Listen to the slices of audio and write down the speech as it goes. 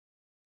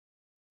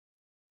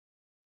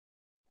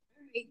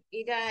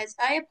You guys,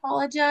 I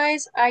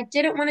apologize. I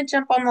didn't want to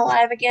jump on the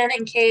live again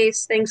in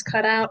case things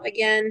cut out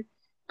again,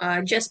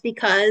 just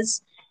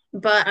because.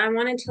 But I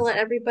wanted to let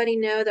everybody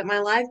know that my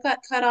live got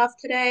cut off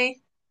today.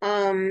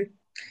 Um,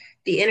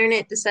 the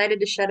internet decided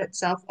to shut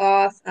itself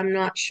off. I'm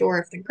not sure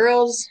if the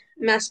girls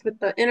messed with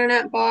the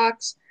internet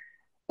box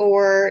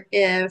or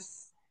if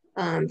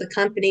the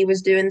company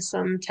was doing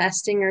some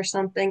testing or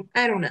something.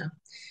 I don't know.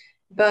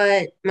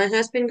 But my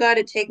husband got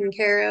it taken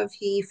care of.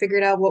 He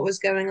figured out what was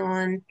going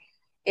on.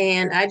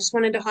 And I just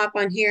wanted to hop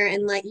on here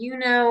and let you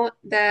know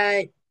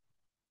that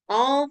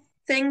all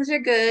things are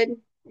good.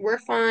 We're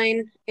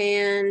fine.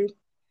 And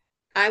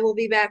I will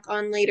be back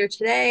on later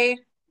today.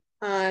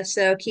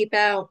 So keep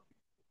out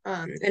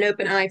an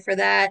open eye for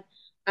that.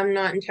 I'm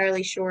not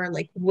entirely sure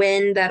like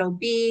when that'll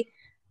be.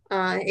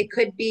 It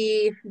could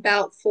be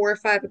about 4 or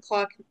 5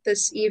 o'clock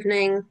this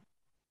evening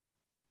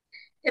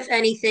if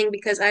anything,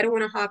 because I don't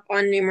want to hop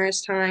on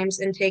numerous times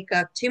and take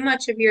up too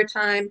much of your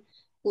time,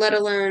 let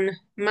alone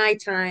my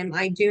time.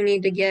 I do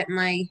need to get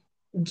my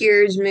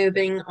gears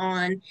moving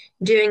on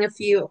doing a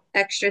few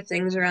extra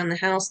things around the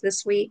house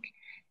this week.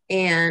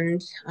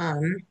 And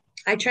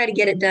I try to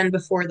get it done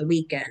before the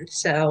weekend.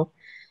 So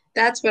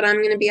that's what I'm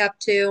going to be up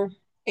to.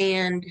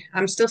 And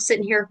I'm still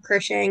sitting here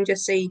crocheting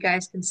just so you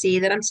guys can see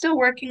that I'm still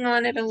working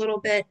on it a little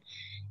bit.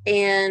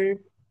 And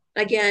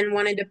again,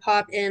 wanted to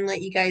pop in,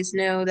 let you guys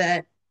know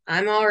that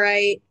I'm all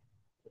right.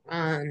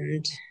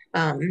 And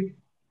um,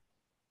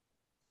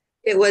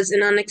 it was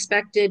an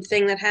unexpected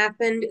thing that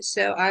happened.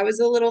 So I was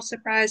a little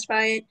surprised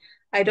by it.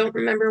 I don't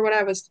remember what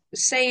I was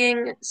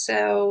saying.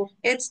 So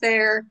it's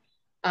there.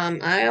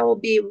 I'll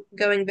be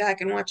going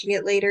back and watching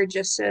it later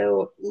just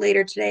so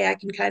later today I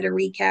can kind of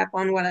recap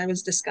on what I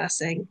was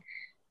discussing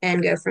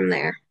and go from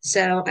there.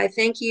 So I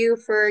thank you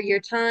for your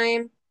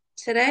time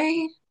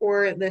today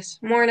or this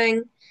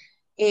morning.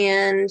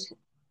 And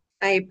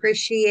I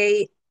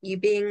appreciate you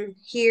being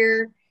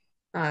here,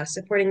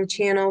 supporting the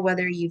channel,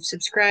 whether you've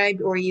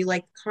subscribed or you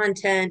like the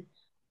content,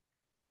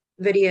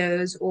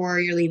 videos, or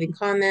you're leaving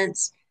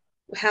comments.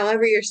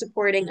 However, you're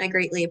supporting, I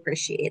greatly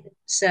appreciate it.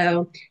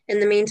 So, in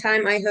the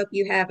meantime, I hope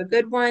you have a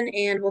good one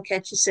and we'll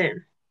catch you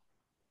soon.